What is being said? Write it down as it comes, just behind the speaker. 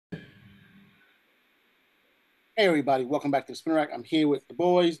Hey everybody, welcome back to the Spin Rack. I'm here with the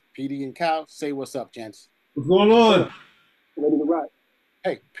boys, PD and Cal. Say what's up, gents. What's going Hey, on? ready to rock.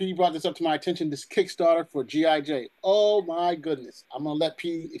 Hey, PD brought this up to my attention. This Kickstarter for GIJ. Oh my goodness! I'm gonna let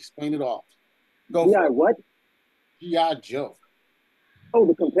PD explain it all. Go GI for it, what? GI Joe. Oh,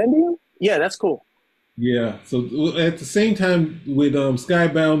 the compendium? Yeah, that's cool. Yeah. So at the same time with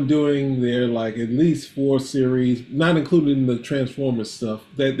Skybound doing their like at least four series, not including the Transformers stuff,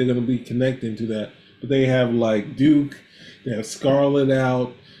 that they're gonna be connecting to that. But they have like Duke, they have Scarlet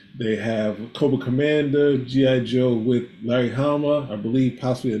out, they have Cobra Commander, GI Joe with Larry Hama, I believe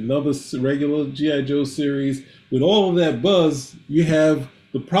possibly another regular GI Joe series. With all of that buzz, you have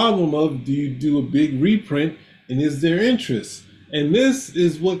the problem of do you do a big reprint and is there interest? And this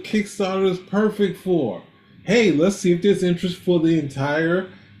is what Kickstarter is perfect for. Hey, let's see if there's interest for the entire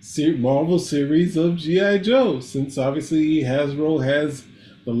Marvel series of G.I. Joe, since obviously Hasbro has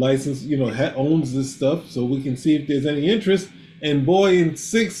the license, owns this stuff, so we can see if there's any interest. And boy, in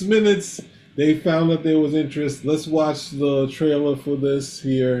 6 minutes, they found that there was interest. Let's watch the trailer for this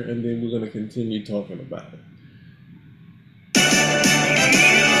here, and then we're going to continue talking about it.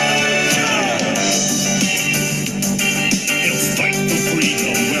 He'll fight for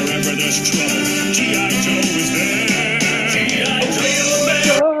freedom wherever there's trouble. G.I. Joe is there. G.I.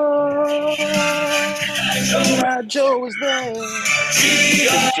 Joe. G.I. Joe is there.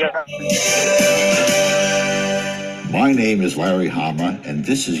 My name is Larry Hama, and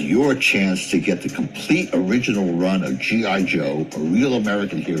this is your chance to get the complete original run of G.I. Joe, a real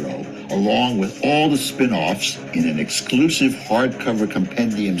American hero, along with all the spin-offs in an exclusive hardcover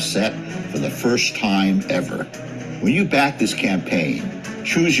compendium set for the first time ever. When you back this campaign,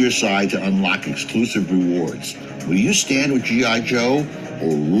 choose your side to unlock exclusive rewards. Will you stand with G.I. Joe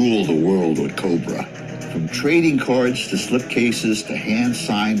or rule the world with Cobra? From trading cards to slipcases to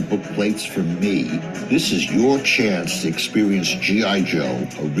hand-signed book plates from me, this is your chance to experience G.I. Joe,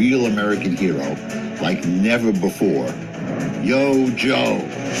 a real American hero, like never before. Yo, Joe.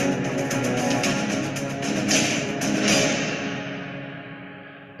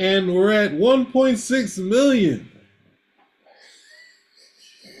 And we're at 1.6 million.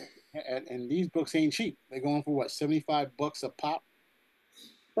 And these books ain't cheap. They're going for what, $75 a pop?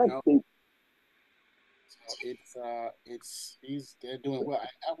 That's deep. So they're doing well.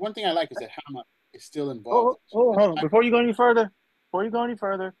 One thing I like is that Hama is still Oh, involved. hold on. Before you go any further,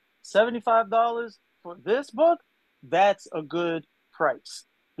 $75 for this book, that's a good price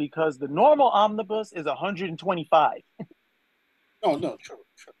because the normal omnibus is 125. No, true.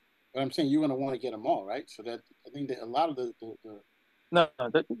 But I'm saying you're gonna want to get them all, right? So that I think that a lot of the No,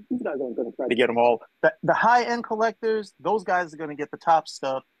 these guys aren't going to try to get them all. The high end collectors, those guys are going to get the top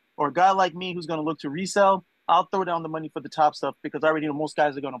stuff. Or a guy like me who's going to look to resell, I'll throw down the money for the top stuff because I already know most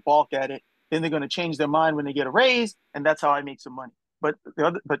guys are going to balk at it. Then they're going to change their mind when they get a raise, and that's how I make some money. But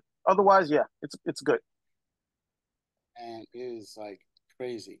otherwise, yeah, it's good. and it is like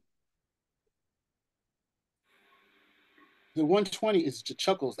crazy. The 120 is the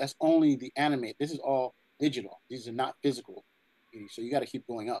chuckles. That's only the anime. This is all digital. These are not physical. So you got to keep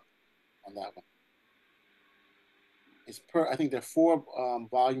going up on that one. It's per. I think there are four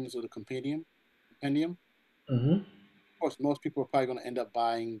volumes of the compendium. Compendium. Mm-hmm. Of course, most people are probably going to end up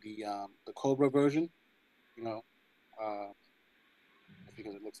buying the Cobra version. You know, uh,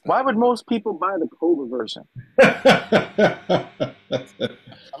 because it looks Why better. would most people buy the Cobra version? Come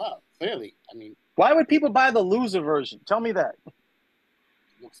out clearly. I mean, Why would people buy the loser version? Tell me that. it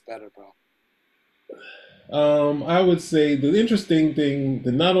looks better, bro. I would say the interesting thing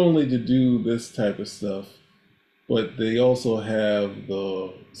that not only to do this type of stuff, but they also have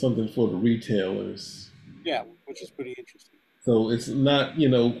the something for the retailers. Yeah, which is pretty interesting. So it's not,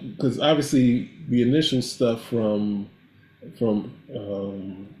 because obviously the initial stuff from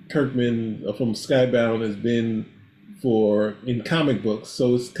Kirkman from Skybound has been for in comic books,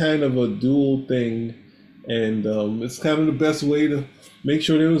 so it's kind of a dual thing, and it's kind of the best way to make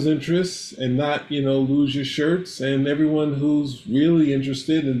sure there was interest and not lose your shirts. And everyone who's really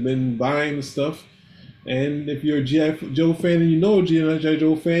interested and been buying the stuff, and if you're a G.I. Joe fan and you know a G.I.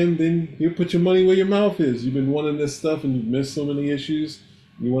 Joe fan, then you put your money where your mouth is. You've been wanting this stuff and you've missed so many issues.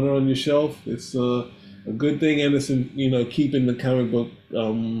 You want it on your shelf. It's a good thing, and it's keeping the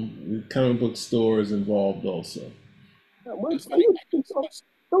comic book stores involved also. It's funny.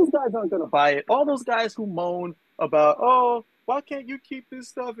 Those guys aren't going to buy it. All those guys who moan about, oh, why can't you keep this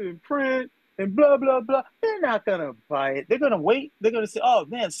stuff in print and blah, blah, blah, they're not going to buy it. They're going to wait. They're going to say, oh,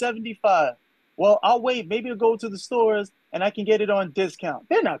 man, 75. Well, I'll wait. Maybe I'll go to the stores and I can get it on discount.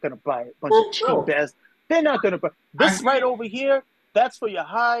 They're not going to buy it. Bunch of cheap ass. They're not going to buy this right over here. That's for your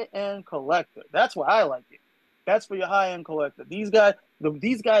high-end collector. That's why I like it. That's for your high-end collector. These guys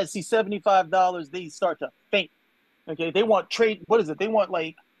see $75, they start to faint. Okay, they want trade. What is it? They want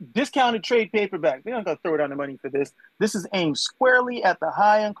like discounted trade paperback. They're not gonna throw down the money for this. This is aimed squarely at the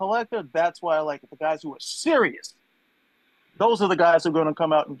high-end collector. That's why I like it. The guys who are serious. Those are the guys who are gonna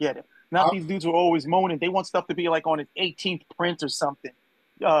come out and get it. Not these dudes who are always moaning. They want stuff to be like on its 18th print or something.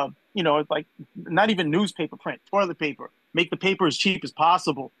 Like not even newspaper print, toilet paper. Make the paper as cheap as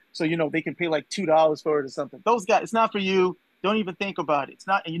possible, so they can pay like $2 for it or something. Those guys, it's not for you. Don't even think about it. It's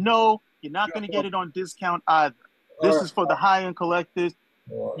not. And you're not going to get it on discount either. This is for the high-end collectors.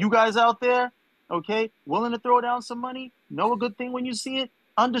 You guys out there, okay, willing to throw down some money, know a good thing when you see it,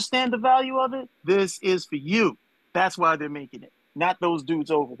 understand the value of it. This is for you. That's why they're making it, not those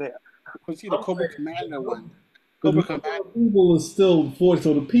dudes over there. See the Cobra Commander one. But people are still for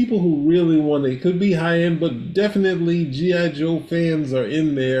so the people who really want it could be high end, but definitely GI Joe fans are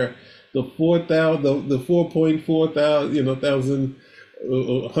in there. The 4,000, the 4.4 thousand,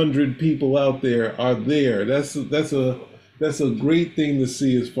 100 people out there are there. That's a great thing to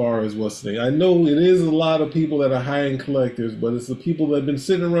see as far as what's there. I know it is a lot of people that are high end collectors, but it's the people that have been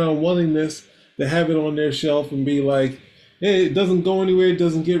sitting around wanting this to have it on their shelf and be like, hey, it doesn't go anywhere, it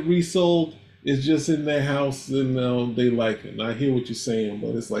doesn't get resold. It's just in their house and they like it. And I hear what you're saying,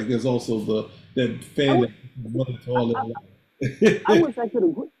 but it's like there's also that fan that wanted to all that. I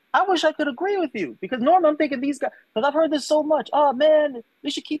wish I could agree with you because normally I'm thinking these guys, because I've heard this so much. Oh man, they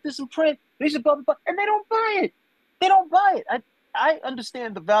should keep this in print. They should blah, blah, blah, and they don't buy it. They don't buy it. I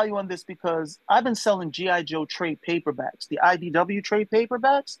understand the value on this because I've been selling GI Joe trade paperbacks, the IDW trade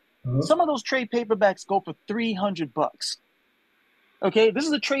paperbacks. Uh-huh. Some of those trade paperbacks go for $300. Okay, this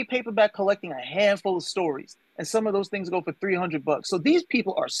is a trade paperback collecting a handful of stories, and some of those things go for $300. So these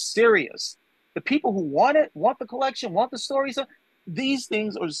people are serious. The people who want it, want the collection, want the stories, these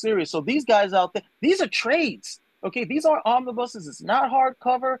things are serious. So these guys out there, these are trades. Okay, these aren't omnibuses. It's not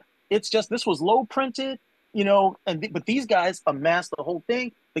hardcover. It's just this was low printed, but these guys amassed the whole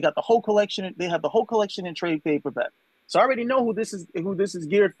thing. They got the whole collection. They have the whole collection in trade paperback. So I already know who this is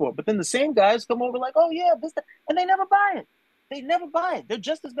geared for. But then the same guys come over like, oh yeah, and they never buy it. They never buy it. They're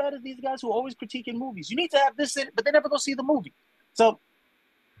just as bad as these guys who are always critiquing movies. You need to have this in it, but they never go see the movie. So,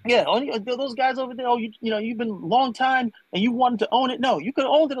 yeah, those guys over there, you've been a long time and you wanted to own it. No, you could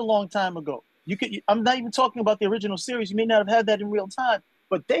have owned it a long time ago. I'm not even talking about the original series. You may not have had that in real time,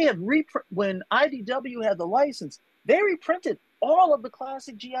 but they have when IDW had the license, they reprinted all of the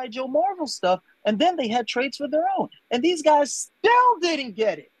classic G.I. Joe Marvel stuff, and then they had trades for their own. And these guys still didn't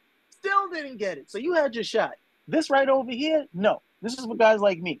get it. So you had your shot. This right over here, no. This is for guys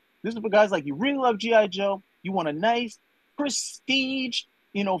like me. This is for guys like you really love G.I. Joe. You want a nice, prestige,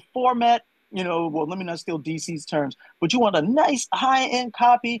 format, well, let me not steal DC's terms, but you want a nice high-end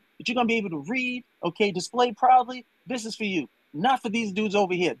copy that you're going to be able to read, okay, display proudly. This is for you. Not for these dudes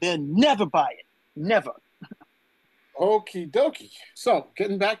over here. They'll never buy it. Never. Okie dokie. So,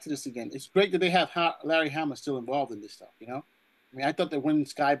 getting back to this again, it's great that they have Larry Hama still involved in this stuff, I mean, I thought that when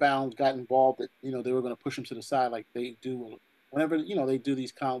Skybound got involved, that they were going to push him to the side like they do whenever they do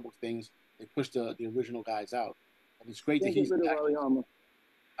these comic book things. They push the original guys out, and it's great that he's back. Larry Hama.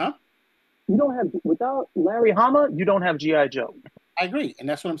 Huh? You don't have without Larry Hama, you don't have GI Joe. I agree, and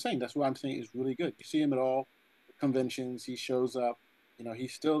that's what I'm saying. That's what I'm saying is really good. You see him at all the conventions. He shows up.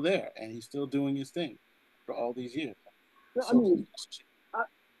 He's still there, and he's still doing his thing for all these years. No,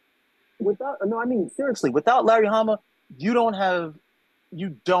 seriously, without Larry Hama, you don't have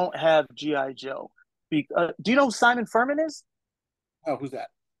GI Joe. Do you know who Simon Furman is? Oh, who's that?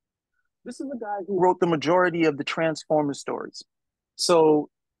 This is the guy who wrote the majority of the Transformers stories. So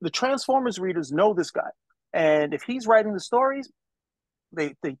the Transformers readers know this guy, and if he's writing the stories,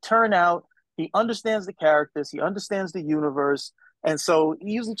 they turn out. He understands the characters. He understands the universe, and so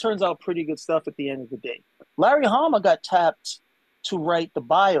he usually turns out pretty good stuff at the end of the day. Larry Hama got tapped to write the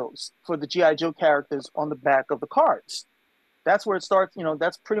bios for the G.I. Joe characters on the back of the cards. That's where it starts.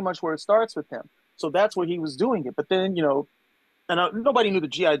 That's pretty much where it starts with him. So that's where he was doing it. But then, and nobody knew the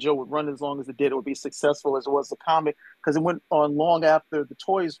G.I. Joe would run as long as it did. It would be successful as it was the comic because it went on long after the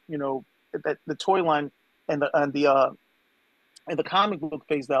toys, that the toy line and the comic book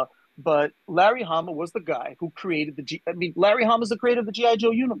phased out. But Larry Hama was the guy who created Larry Hama is the creator of the G.I.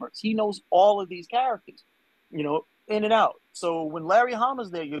 Joe universe. He knows all of these characters, in and out. So when Larry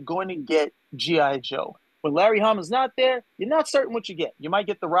Hama's there, you're going to get G.I. Joe. When Larry Hama's not there, you're not certain what you get. You might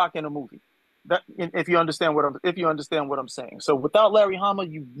get The Rock in a movie. If you understand what I'm saying. So without Larry Hama,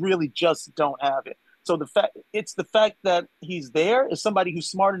 you really just don't have it. So the fact that he's there is somebody who's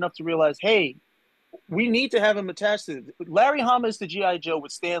smart enough to realize, hey, we need to have him attached to it. Larry Hama is the G.I. Joe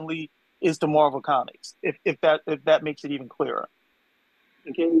what Stan Lee is to Marvel Comics. If that makes it even clearer.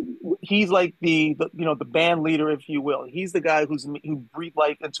 Okay, he's like the band leader, if you will. He's the guy who breathed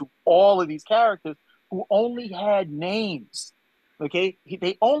life into all of these characters who only had names. Okay,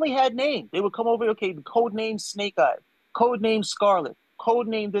 they only had names. They would come over. Okay, the code name Snake Eye, code name Scarlet, code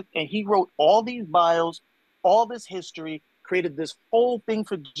name this, and he wrote all these bios, all this history, created this whole thing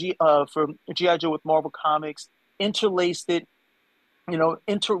for GI Joe with Marvel Comics, interlaced it,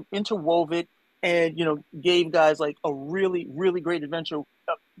 interwove it, and gave guys like a really really great adventure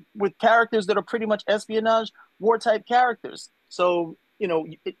with characters that are pretty much espionage war type characters. So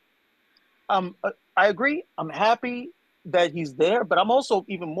I agree. I'm happy that he's there, but I'm also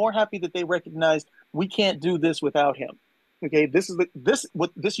even more happy that they recognize we can't do this without him. Okay, this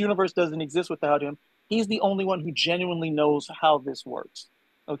universe doesn't exist without him. He's the only one who genuinely knows how this works.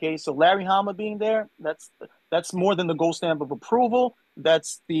 Okay, so Larry Hama being there, that's more than the gold stamp of approval.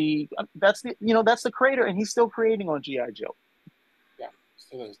 That's the creator, and he's still creating on GI Joe. Yeah,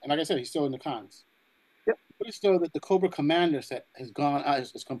 still is. And like I said, he's still in the cons. Yep. But it's still that the Cobra Commander set has gone out,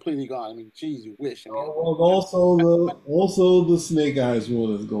 is completely gone. I mean, geez, you wish. I mean, well, also the Snake Eyes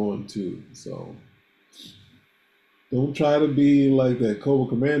one is going too. So don't try to be like that. Cobra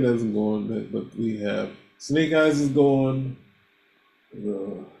Commander isn't going, but we have Snake Eyes is going.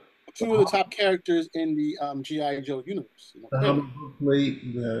 Two of the top characters in the GI Joe universe. The Hama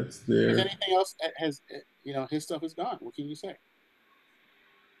plate that's there. Is anything else that has his stuff is gone? What can you say?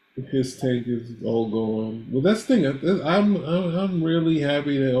 His tank is all gone. Well, that's the thing. I'm really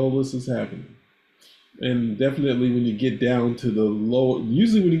happy that all this is happening. And definitely when you get down to the lower,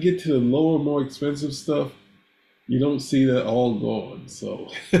 usually when you get to the lower, more expensive stuff, you don't see that all gone. So,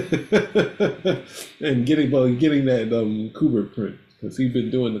 and getting that Kubrick print, because he's been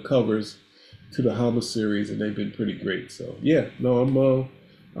doing the covers to the Hama series, and they've been pretty great. So yeah, no,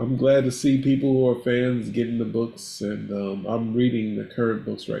 I'm glad to see people who are fans getting the books, and I'm reading the current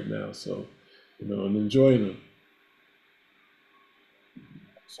books right now. So, I'm enjoying them.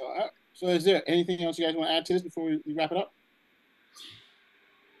 So is there anything else you guys want to add to this before we wrap it up?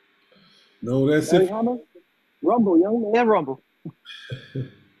 No, that's Larry it. Hama, Rumble, young man, Rumble. Okay,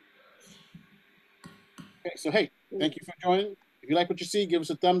 so hey, thank you for joining. If you like what you see, give us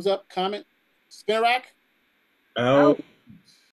a thumbs up, comment, spin a rack. Out.